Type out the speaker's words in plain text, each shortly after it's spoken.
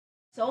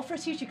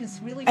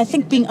I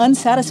think being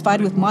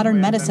unsatisfied with modern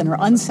medicine or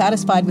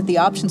unsatisfied with the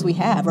options we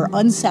have or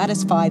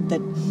unsatisfied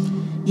that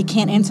you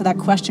can't answer that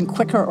question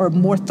quicker or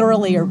more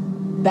thoroughly or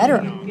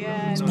better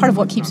is part of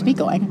what keeps me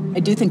going. I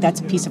do think that's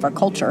a piece of our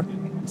culture.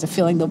 It's a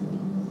feeling that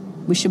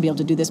we should be able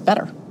to do this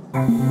better.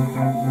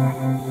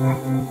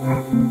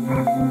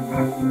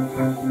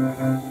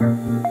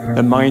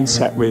 The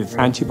mindset with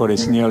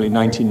antibodies in the early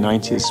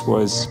 1990s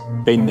was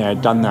been there,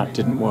 done that,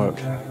 didn't work.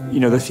 You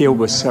know, the field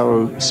was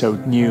so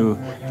new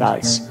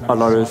that a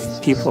lot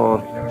of people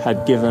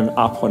had given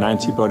up on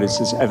antibodies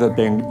as ever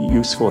being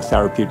useful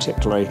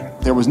therapeutically.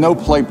 There was no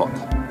playbook,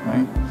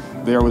 right?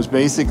 There was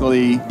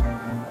basically,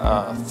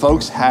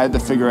 folks had to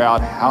figure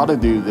out how to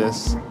do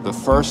this the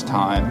first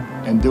time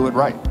and do it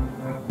right.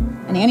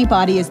 An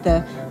antibody is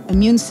the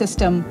immune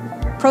system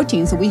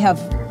proteins that we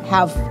have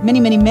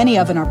many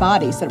of in our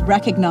bodies that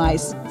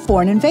recognize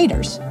foreign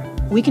invaders.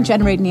 We can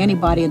generate an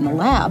antibody in the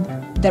lab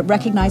that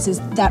recognizes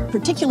that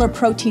particular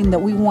protein that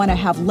we want to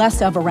have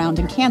less of around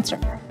in cancer.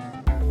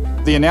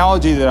 The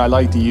analogy that I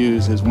like to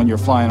use is when you're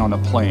flying on a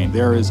plane,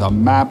 there is a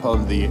map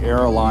of the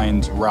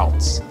airline's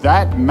routes.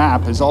 That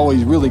map is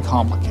always really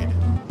complicated.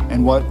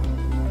 And what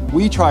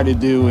we try to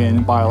do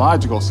in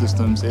biological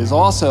systems is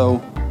also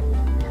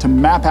to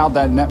map out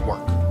that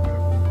network.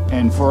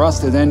 And for us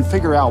to then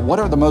figure out what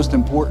are the most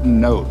important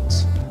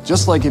nodes.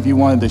 Just like if you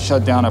wanted to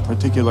shut down a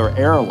particular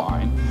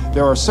airline,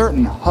 there are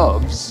certain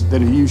hubs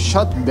that if you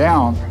shut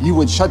down, you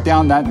would shut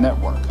down that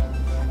network.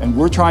 And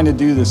we're trying to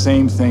do the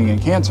same thing in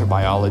cancer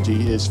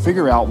biology, is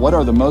figure out what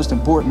are the most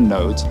important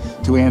nodes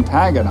to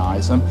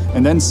antagonize them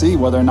and then see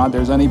whether or not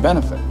there's any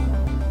benefit.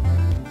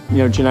 You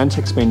know,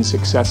 Genentech's been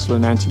successful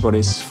in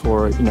antibodies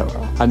for,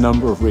 a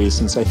number of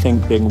reasons. I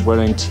think being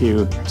willing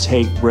to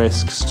take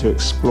risks, to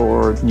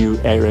explore new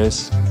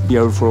areas, the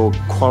overall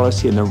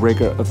quality and the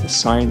rigor of the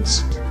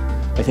science.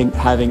 I think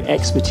having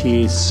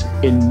expertise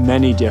in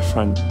many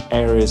different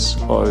areas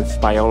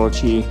of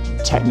biology,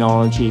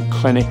 technology,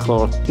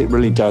 clinical, it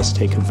really does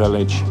take a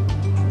village.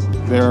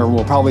 There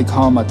will probably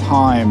come a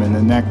time in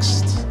the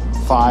next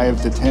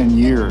 5 to 10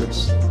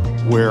 years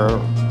where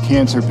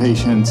cancer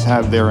patients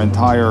have their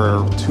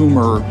entire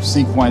tumor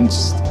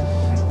sequenced,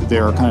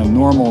 their kind of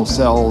normal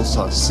cells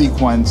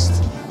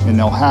sequenced, and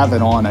they'll have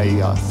it on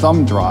a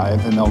thumb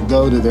drive, and they'll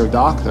go to their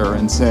doctor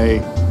and say,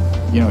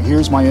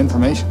 here's my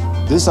information.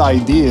 This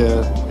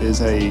idea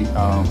is a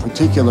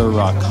particular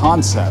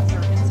concept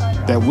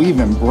that we've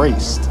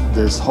embraced,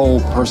 this whole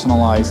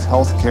personalized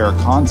healthcare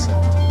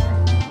concept.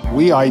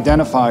 We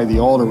identify the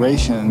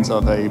alterations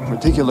of a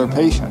particular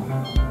patient,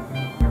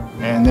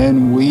 and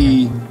then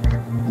we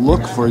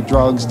look for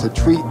drugs to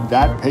treat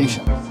that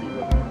patient.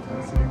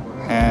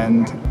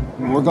 And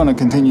we're going to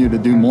continue to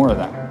do more of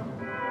that.